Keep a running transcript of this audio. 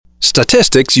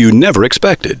Statistics you never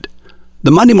expected.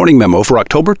 The Monday Morning Memo for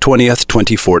October 20th,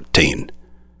 2014.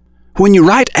 When you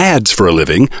write ads for a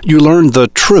living, you learn the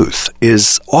truth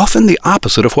is often the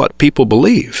opposite of what people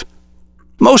believe.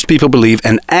 Most people believe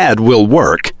an ad will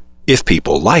work if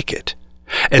people like it,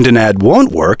 and an ad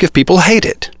won't work if people hate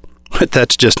it. But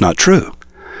that's just not true.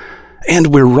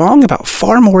 And we're wrong about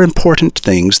far more important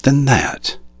things than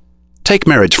that. Take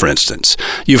marriage, for instance.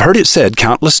 You've heard it said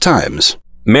countless times.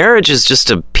 Marriage is just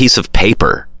a piece of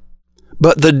paper.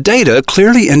 But the data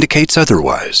clearly indicates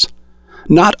otherwise.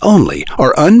 Not only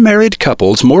are unmarried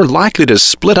couples more likely to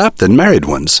split up than married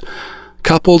ones,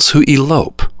 couples who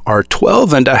elope are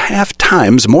 12.5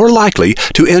 times more likely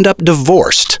to end up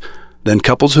divorced than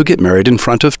couples who get married in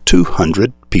front of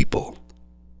 200 people.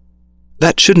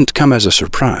 That shouldn't come as a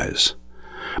surprise.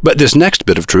 But this next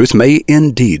bit of truth may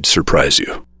indeed surprise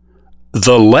you.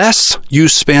 The less you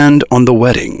spend on the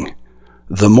wedding,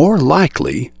 the more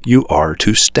likely you are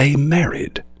to stay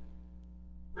married.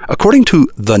 According to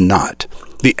The Knot,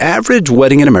 the average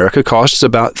wedding in America costs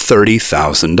about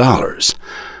 $30,000.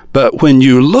 But when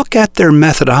you look at their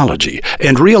methodology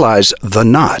and realize The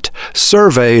Knot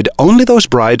surveyed only those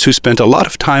brides who spent a lot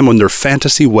of time on their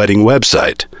fantasy wedding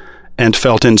website and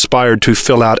felt inspired to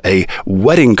fill out a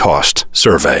wedding cost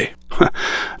survey,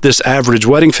 this average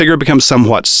wedding figure becomes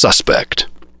somewhat suspect.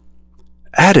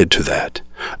 Added to that,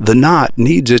 The Knot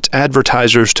needs its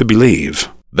advertisers to believe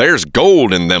there's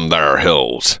gold in them there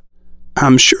hills.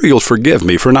 I'm sure you'll forgive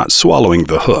me for not swallowing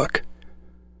the hook.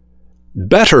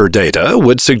 Better data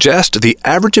would suggest the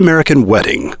average American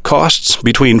wedding costs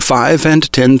between $5,000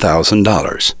 and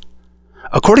 $10,000.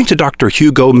 According to Dr.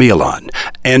 Hugo Milan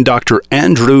and Dr.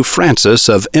 Andrew Francis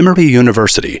of Emory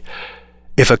University,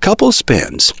 if a couple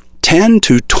spends $10,000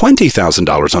 to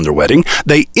 $20,000 on their wedding,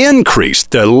 they increase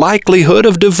the likelihood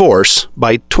of divorce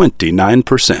by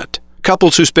 29%.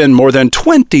 Couples who spend more than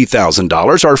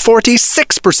 $20,000 are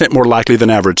 46% more likely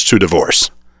than average to divorce.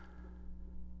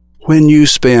 When you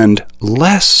spend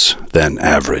less than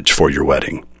average for your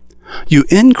wedding, you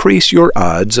increase your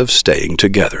odds of staying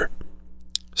together.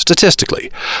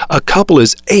 Statistically, a couple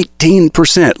is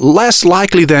 18% less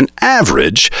likely than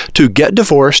average to get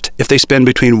divorced if they spend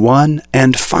between $1,000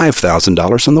 and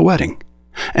 $5,000 on the wedding.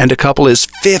 And a couple is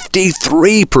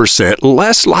 53%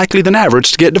 less likely than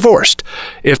average to get divorced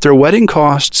if their wedding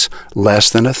costs less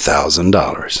than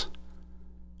 $1,000.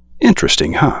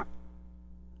 Interesting, huh?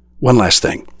 One last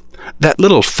thing. That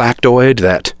little factoid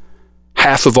that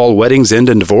half of all weddings end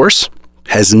in divorce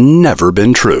has never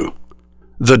been true.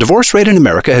 The divorce rate in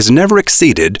America has never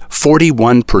exceeded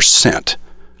 41%,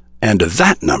 and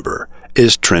that number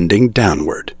is trending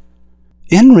downward.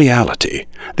 In reality,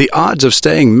 the odds of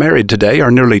staying married today are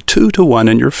nearly 2 to 1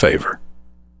 in your favor.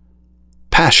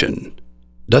 Passion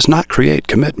does not create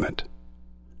commitment.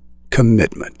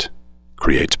 Commitment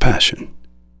creates passion.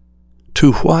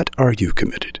 To what are you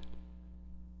committed?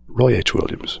 Roy H.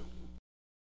 Williams.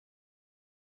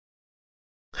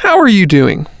 How are you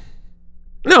doing?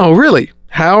 No, really,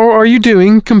 how are you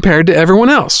doing compared to everyone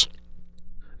else?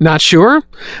 Not sure?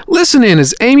 Listen in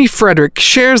as Amy Frederick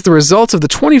shares the results of the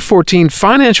 2014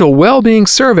 Financial Well-Being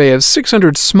Survey of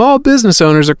 600 small business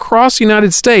owners across the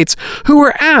United States who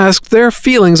were asked their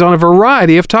feelings on a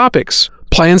variety of topics.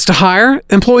 Plans to hire,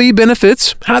 employee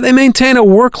benefits, how they maintain a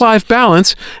work-life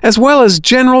balance, as well as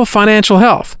general financial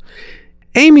health.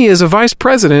 Amy is a vice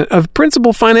president of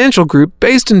Principal Financial Group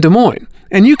based in Des Moines,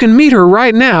 and you can meet her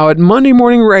right now at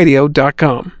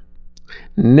MondayMorningRadio.com.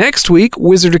 Next week,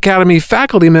 Wizard Academy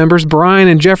faculty members Brian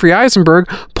and Jeffrey Eisenberg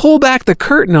pull back the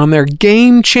curtain on their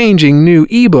game-changing new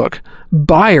ebook,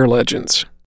 Buyer Legends.